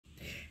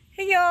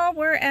Hey y'all,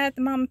 we're at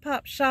the mom and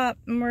pop shop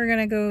and we're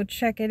gonna go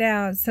check it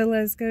out. So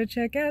let's go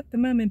check out the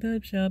mom and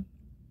pop shop.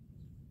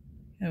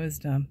 That was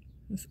dumb.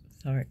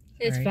 Sorry.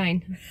 It's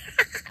fine.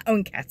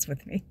 Own cat's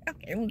with me.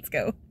 Okay, let's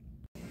go.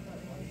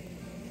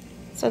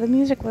 So the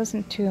music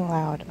wasn't too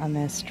loud on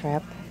this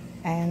trip,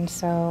 and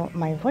so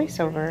my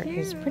voiceover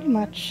is pretty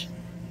much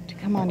to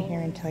come on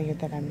here and tell you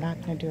that I'm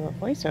not going to do a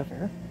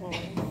voiceover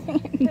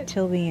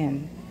until the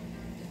end,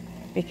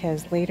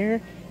 because later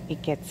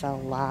it gets a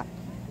lot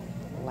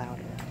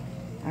louder.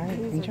 All right,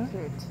 These enjoy. are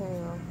cute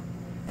too.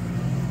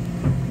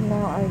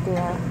 No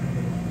idea.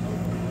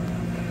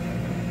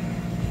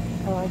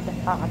 I like the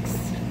fox.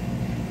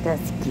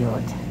 That's cute.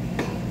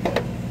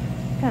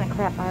 What kind of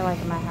crap I like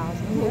in my house.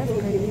 Ooh, that's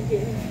pretty.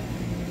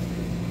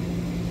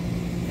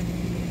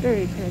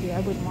 Very pretty. I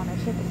wouldn't want to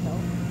ship it though.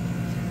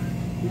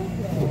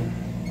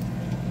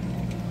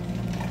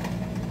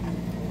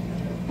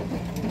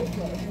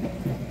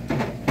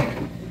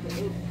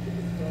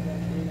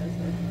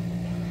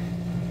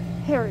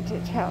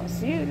 Heritage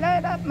house. You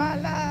light up my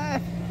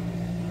life.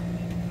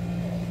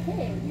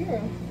 Hey, you're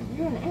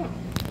an app.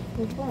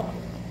 As well.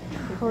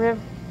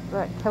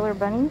 What, Killer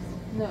Bunnies?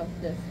 No,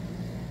 this.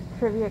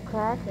 Trivia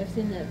Crack? I've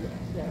seen that.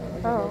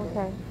 Oh,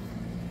 okay.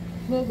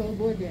 Logo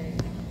board game.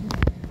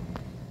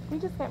 We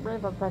just got rid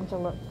of a bunch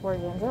of board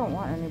games. I don't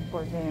want any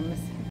board games.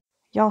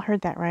 Y'all heard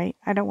that right?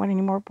 I don't want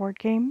any more board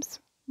games.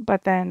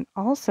 But then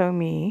also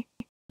me.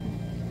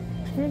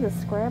 Here's a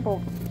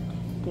Scrabble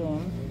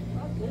game.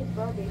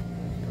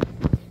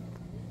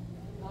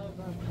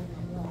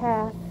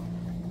 Pass.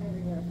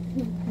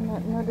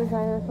 No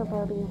desire for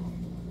Barbie.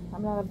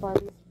 I'm not a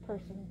Barbie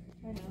person.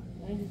 I know.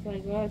 I'm just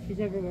like, well, she's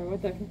everywhere.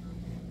 What the?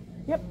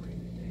 Yep.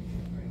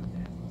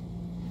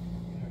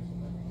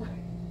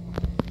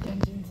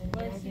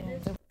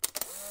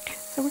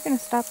 So we're going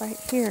to stop right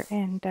here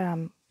and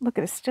look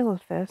at a still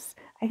of this.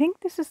 I think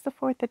this is the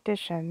 4th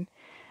edition.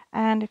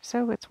 And if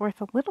so, it's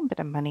worth a little bit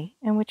of money,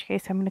 in which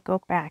case I'm going to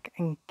go back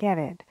and get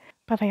it.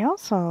 But I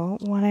also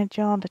wanted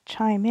y'all to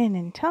chime in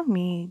and tell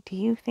me, do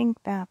you think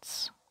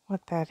that's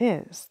what that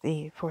is,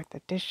 the 4th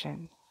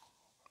edition?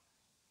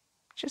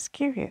 Just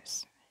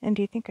curious. And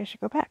do you think I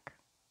should go back?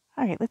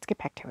 All right, let's get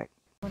back to it.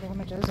 I wonder how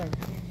much those are.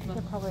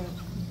 They're probably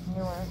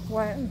newer.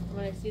 What?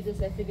 When I see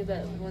this, I think of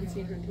that one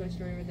scene from Toy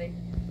Story where they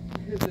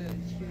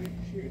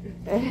shoot.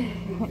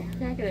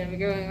 Back at him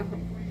going on.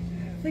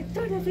 It's like,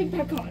 throw that thing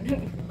back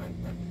on.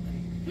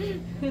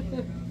 What is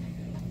that?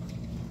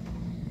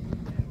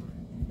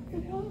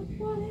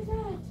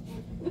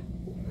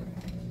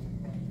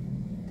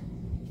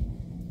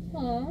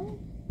 Aww.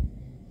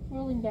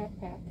 Rolling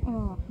backpack.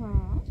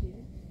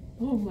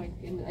 Oh my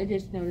goodness, I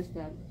just noticed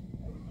that.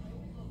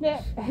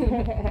 Yeah.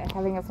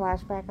 Having a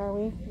flashback, are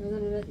we? A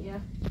little bit, yeah.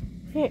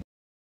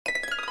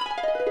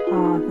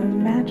 Oh, the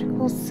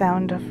magical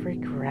sound of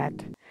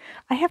regret.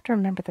 I have to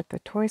remember that the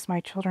toys my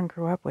children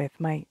grew up with,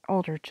 my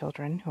older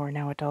children who are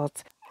now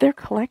adults, they're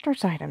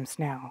collector's items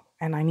now,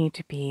 and I need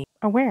to be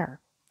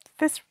aware.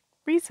 This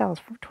resells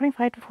for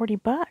 25 to 40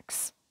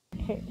 bucks.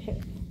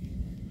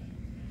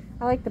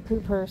 I like the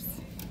poo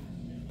purse.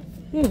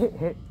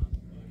 Like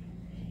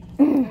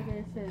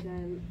I said,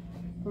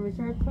 when we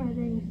start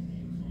planning,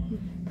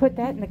 Put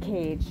that in the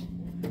cage.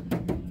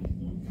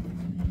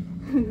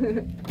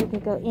 You can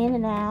go in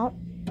and out.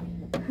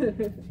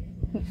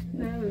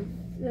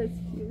 that's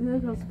cute.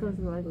 That also goes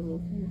in my little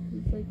thing.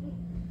 It's like,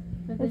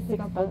 I think pick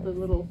up all the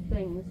little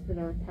things that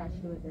are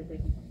attached to it that they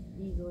can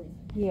easily.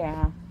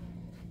 Yeah.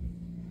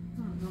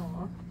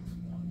 Oh,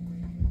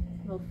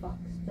 little fox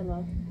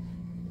pillow.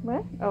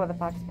 What? Oh, the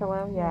fox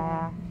pillow?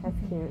 Yeah, that's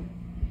cute.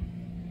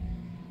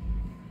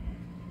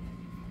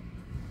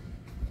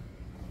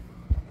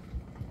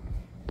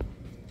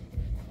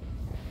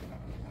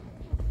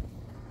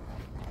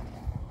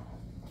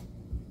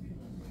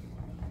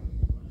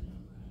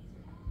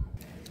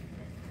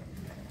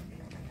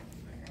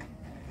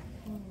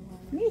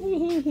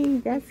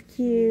 That's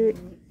cute.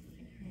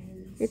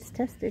 It's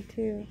tested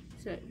too.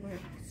 So it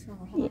works.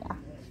 Yeah.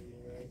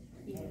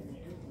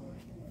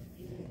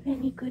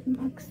 Any good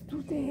mugs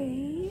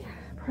today?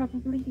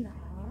 Probably not.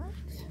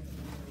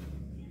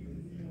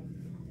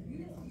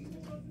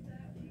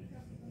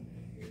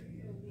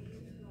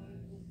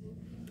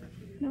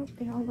 Nope,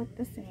 they all look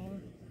the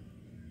same.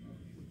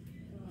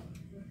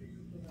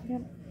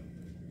 Yep.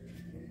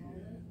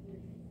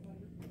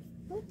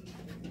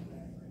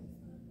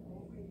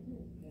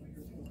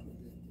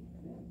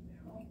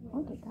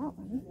 I'll get that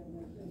one.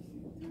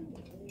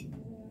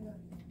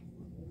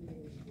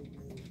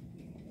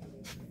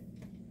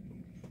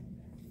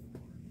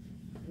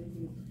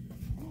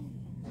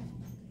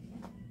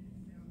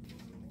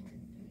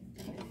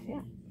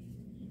 Yeah.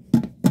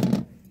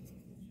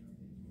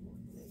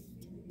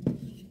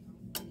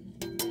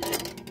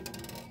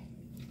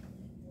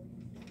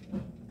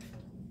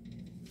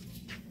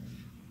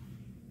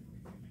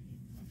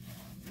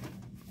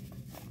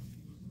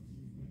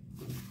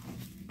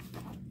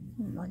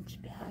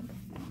 Lunch bag.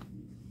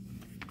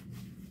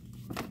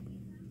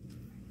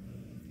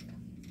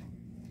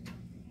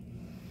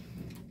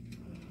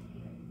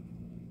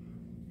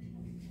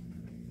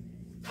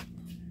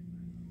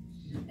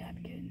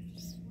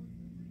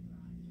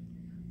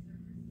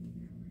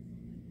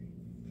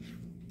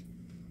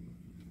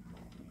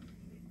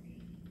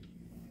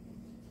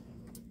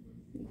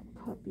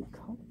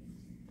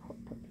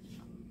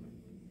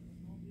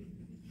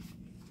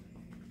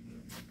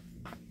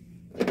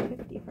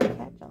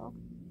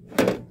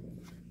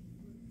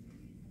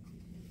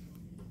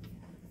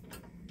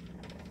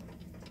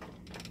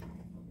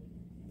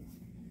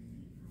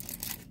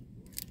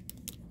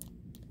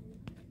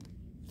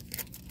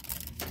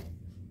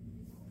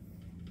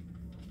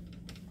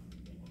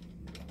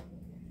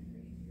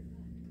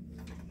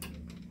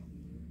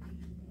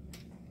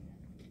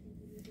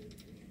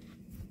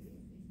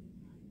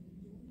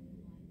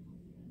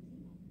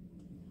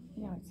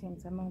 Now it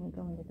seems I'm only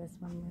going to this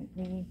one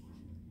lately.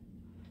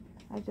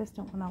 I just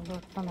don't want to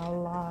look on a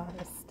lot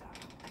of stuff.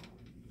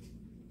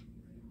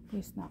 At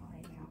least not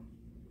right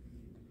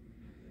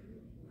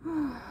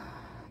now.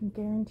 I'm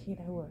guaranteed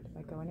I would if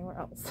I go anywhere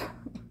else.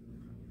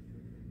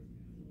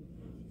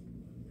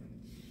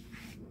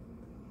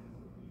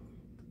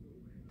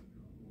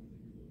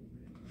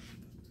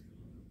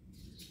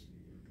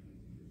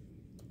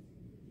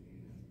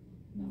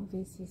 No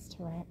VCs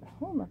to write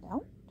home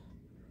about.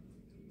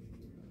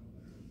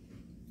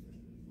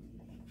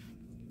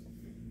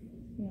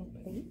 No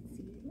plates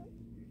either.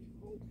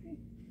 Okay.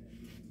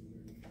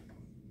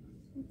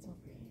 What's over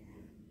here?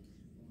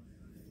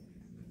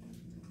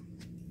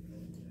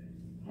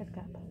 I've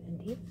got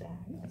plenty of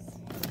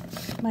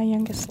bags. My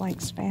youngest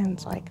likes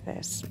fans like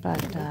this,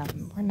 but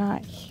we're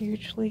not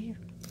hugely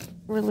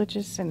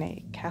religious in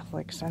a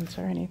Catholic sense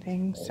or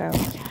anything, so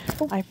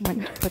I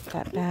went to put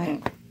that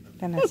back.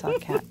 Then I saw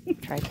Kat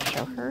try to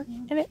show her,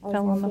 and it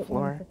fell on the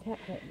floor.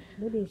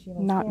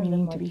 Not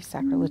meaning to be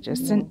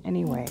sacrilegious in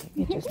any way,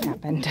 it just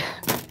happened.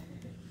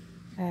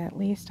 At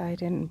least I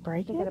didn't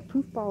break it. Got a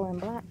poof ball in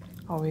black.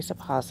 Always a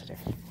positive,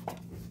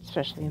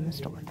 especially in the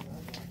store.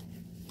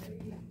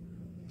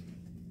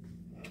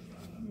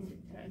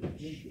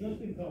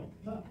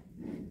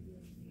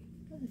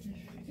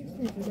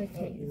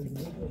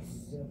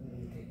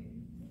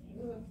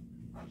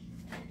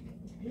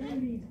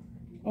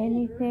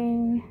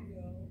 Anything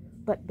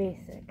but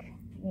basic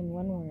in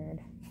one word.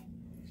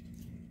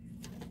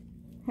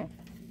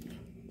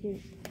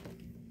 Cute.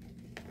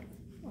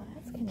 Well,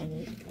 that's kind of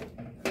neat.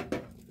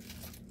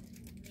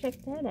 Check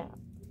that out.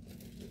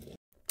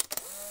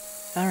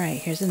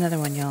 Alright, here's another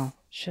one, y'all.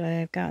 Should I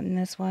have gotten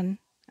this one?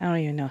 I don't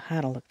even know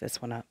how to look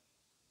this one up.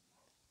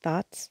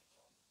 Thoughts?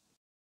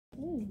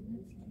 Ooh,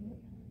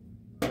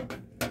 that's cute.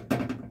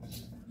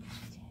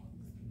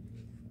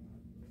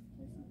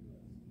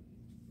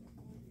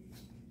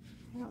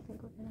 I don't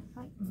think we're gonna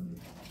fight.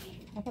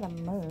 I got a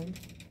mug.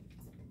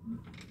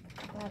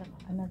 I got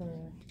another.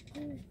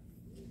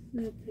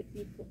 Little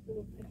pictures.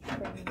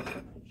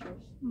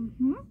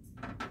 Mm-hmm.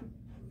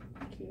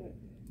 Cute.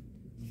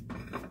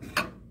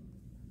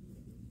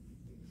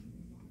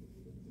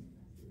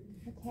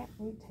 I can't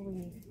wait till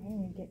we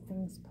finally get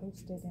things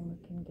posted and we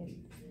can get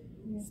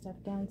stuff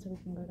down so we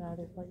can go to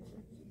other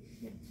places.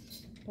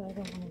 But I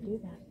don't want to do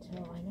that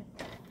till I know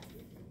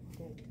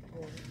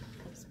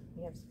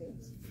we have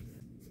space.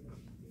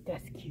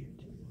 That's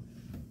cute.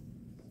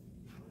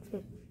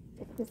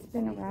 If this had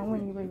been around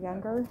when you were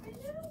younger,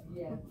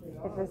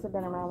 if this had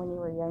been around when you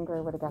were younger,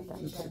 I would have got that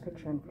and put a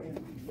picture in for you.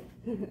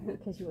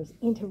 Because you was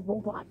into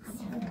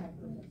robots.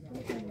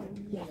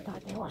 Yeah, I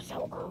thought they were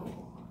so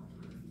cool.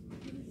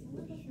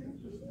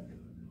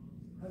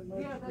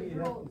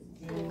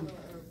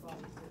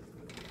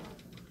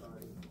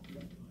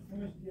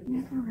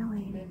 Never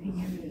really anything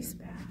in these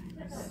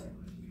bags.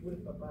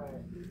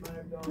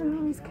 They're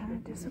always kind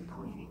of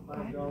disappointing, but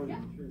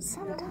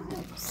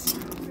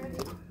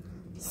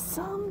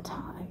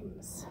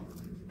sometimes,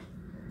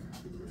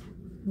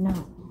 no,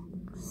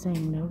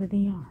 saying no to the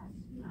yarn.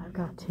 I've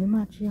got too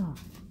much yarn,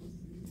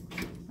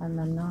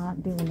 and I'm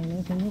not doing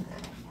anything with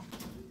it.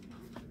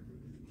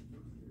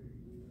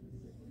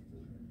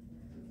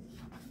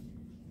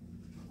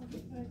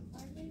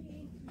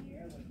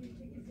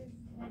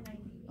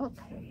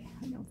 Okay,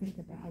 I don't think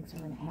the bags are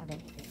going to have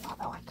anything,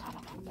 although I kind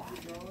of want that.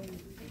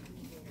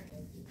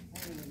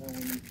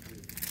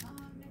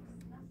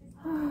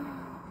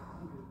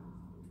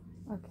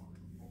 Okay,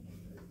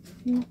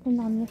 nothing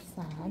on this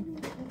side.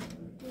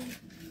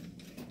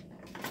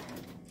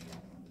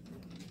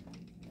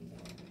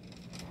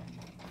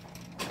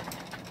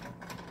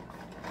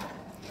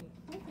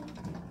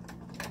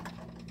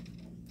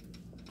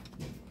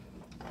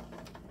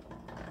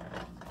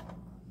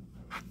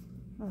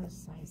 Oh,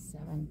 size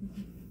 7.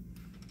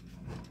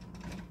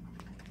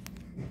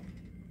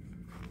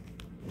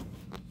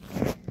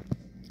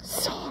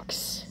 Socks.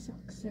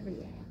 Socks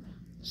everywhere.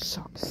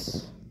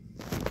 Socks.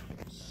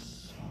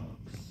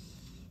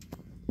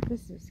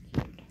 This is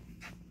cute.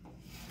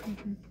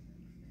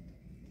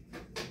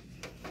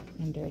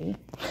 And dirty.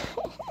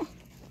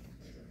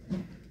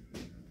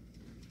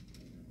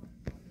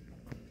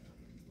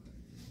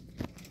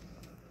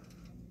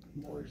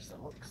 More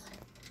socks.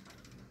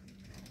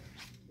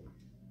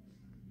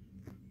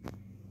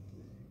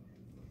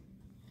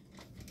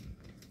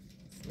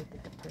 Let's look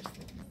at the purses.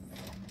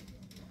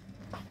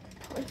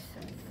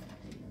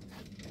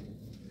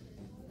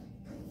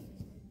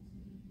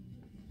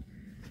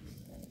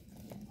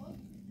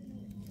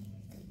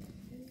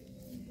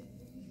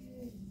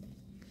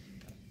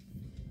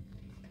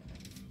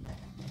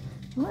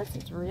 Unless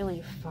it's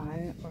really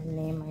fun or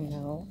name I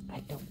know, I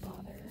don't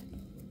bother.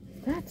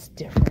 That's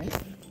different.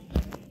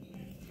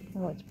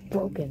 Oh, it's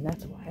broken.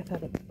 That's why I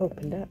thought it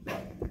opened up.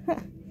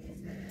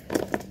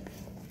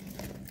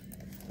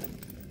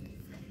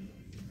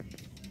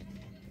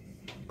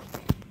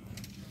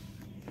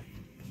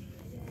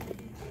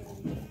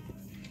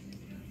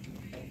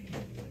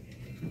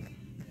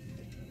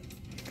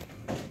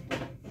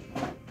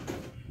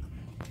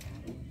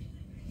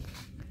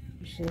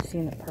 should have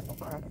seen the purple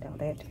crocodile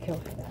they had to kill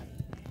for that.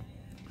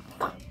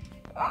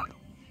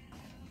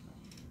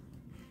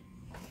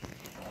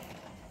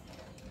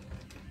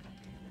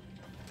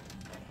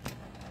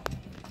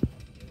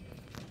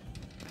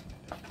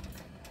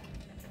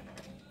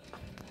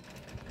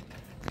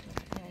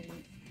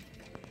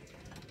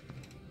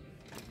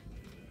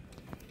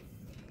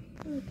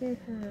 Look at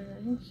her,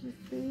 isn't she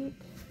sweet?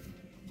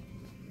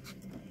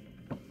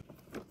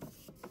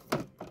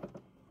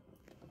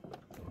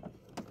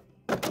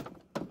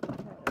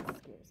 That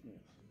scares me.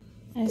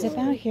 It's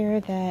about here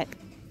that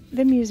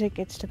the music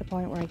gets to the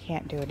point where I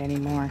can't do it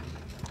anymore.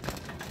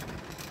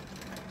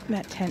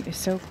 That tent is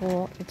so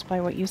cool. It's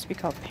by what used to be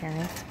called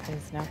Parents, but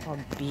it's now called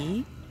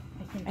B,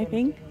 I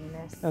think.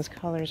 Those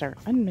colors are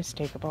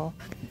unmistakable.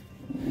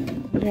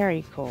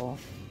 Very cool.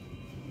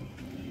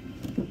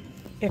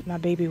 If my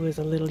baby was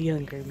a little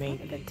younger,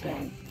 maybe.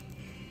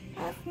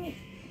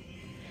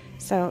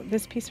 So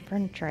this piece of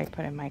furniture I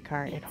put in my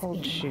car, it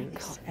holds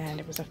shoes, and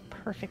it was a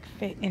perfect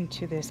fit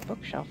into this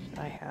bookshelf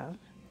that I have.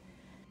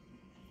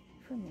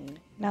 For me.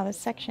 Now this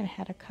section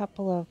had a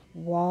couple of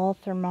wall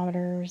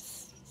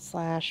thermometers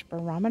 /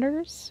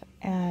 barometers,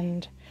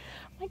 and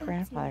my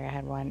grandfather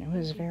had one. It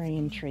was very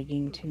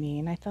intriguing to me,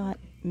 and I thought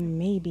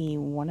maybe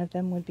one of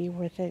them would be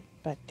worth it,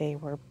 but they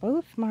were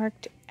both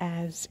marked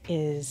as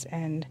is,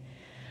 and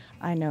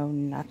I know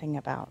nothing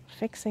about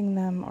fixing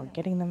them or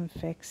getting them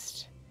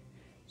fixed,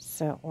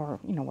 so, or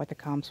you know what the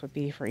comps would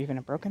be for even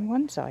a broken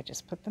one, so I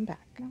just put them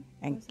back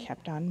and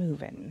kept on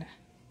moving.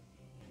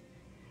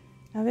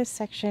 Now this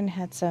section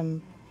had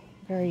some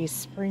very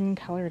spring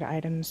colored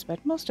items,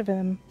 but most of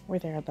them were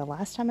there the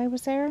last time I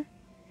was there,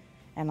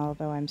 and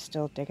although I'm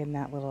still digging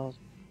that little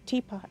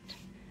teapot,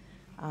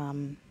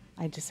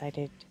 I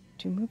decided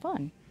to move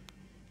on.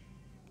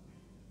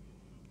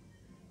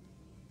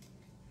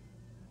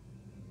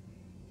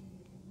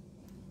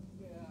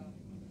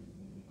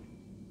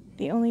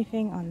 The only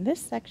thing on this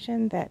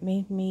section that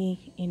made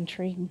me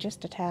intrigued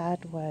just a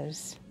tad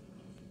was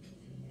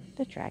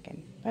the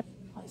dragon, but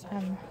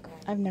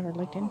I've never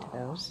looked into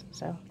those,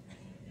 so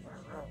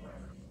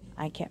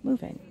I kept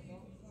moving.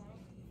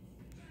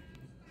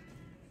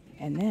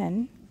 And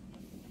then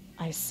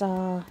I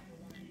saw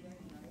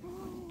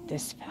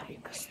this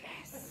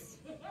fabulousness.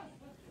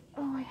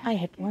 I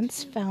had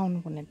once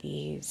found one of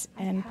these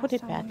and put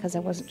it back because I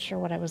wasn't sure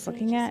what I was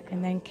looking at,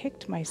 and then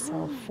kicked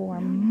myself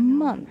for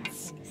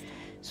months.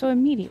 So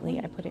immediately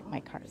I put it in my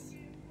cart.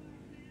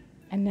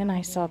 And then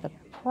I saw the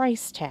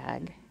price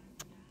tag,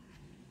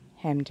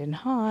 hemmed and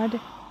hawed,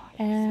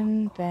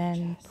 and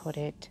then put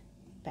it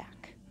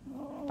back.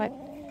 But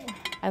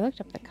I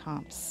looked up the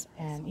comps,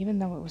 and even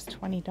though it was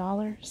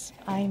 $20,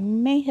 I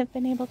may have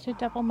been able to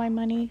double my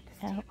money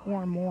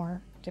or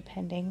more,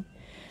 depending.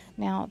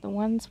 Now, the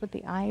ones with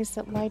the eyes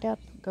that light up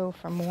go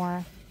for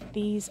more.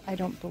 These I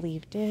don't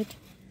believe did,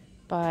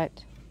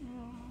 but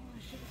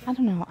I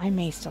don't know, I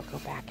may still go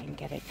back and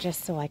get it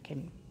just so I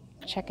can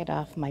check it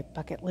off my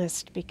bucket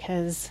list,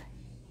 because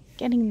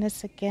getting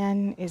this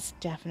again is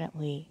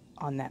definitely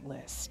on that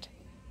list,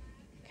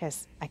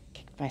 because I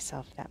kicked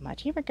myself that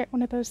much. You ever get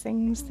one of those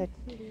things that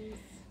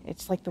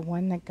it's like the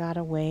one that got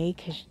away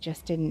because you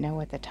just didn't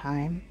know at the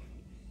time?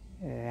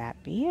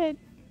 That be it.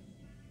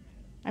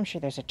 I'm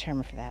sure there's a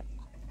term for that.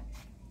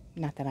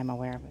 Not that I'm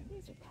aware of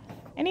it.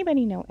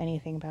 Anybody know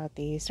anything about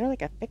these? They're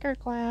like a thicker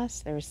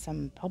glass. There's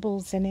some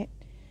bubbles in it.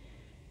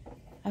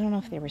 I don't know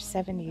if they were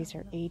 70s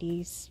or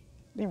 80s.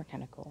 They were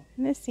kind of cool.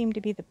 And this seemed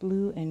to be the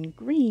blue and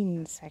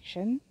green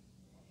section.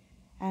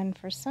 And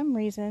for some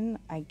reason,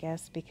 I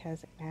guess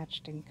because it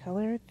matched in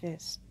color,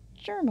 this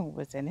journal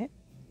was in it.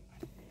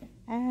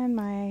 And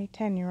my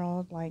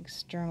 10-year-old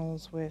likes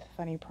journals with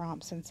funny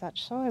prompts and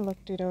such, so I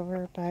looked it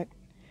over, but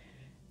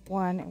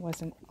one, it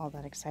wasn't all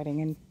that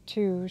exciting, and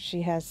two,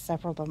 she has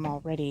several of them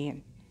already,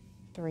 and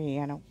three,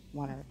 I don't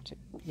want her to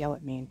yell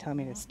at me and tell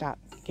me to stop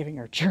giving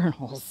her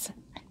journals.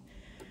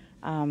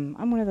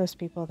 I'm one of those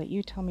people that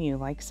you tell me you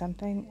like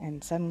something,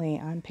 and suddenly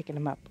I'm picking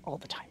them up all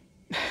the time.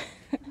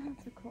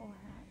 That's a cool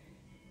hat.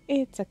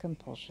 It's a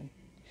compulsion.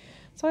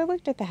 So I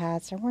looked at the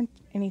hats. There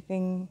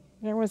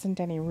wasn't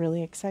any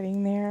really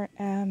exciting there,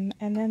 and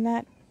then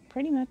that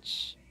pretty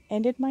much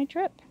ended my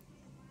trip.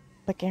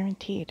 But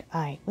guaranteed,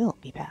 I will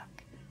be back.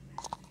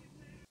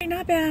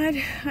 Not bad.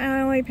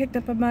 I only picked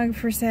up a mug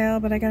for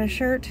sale, but I got a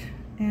shirt,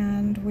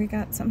 and we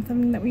got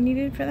something that we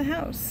needed for the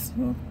house. A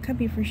little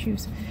cubby for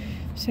shoes.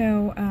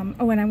 So,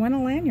 oh, and I won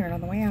a lanyard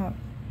on the way out.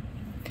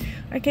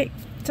 Okay,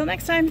 till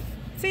next time.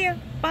 See ya.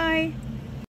 Bye.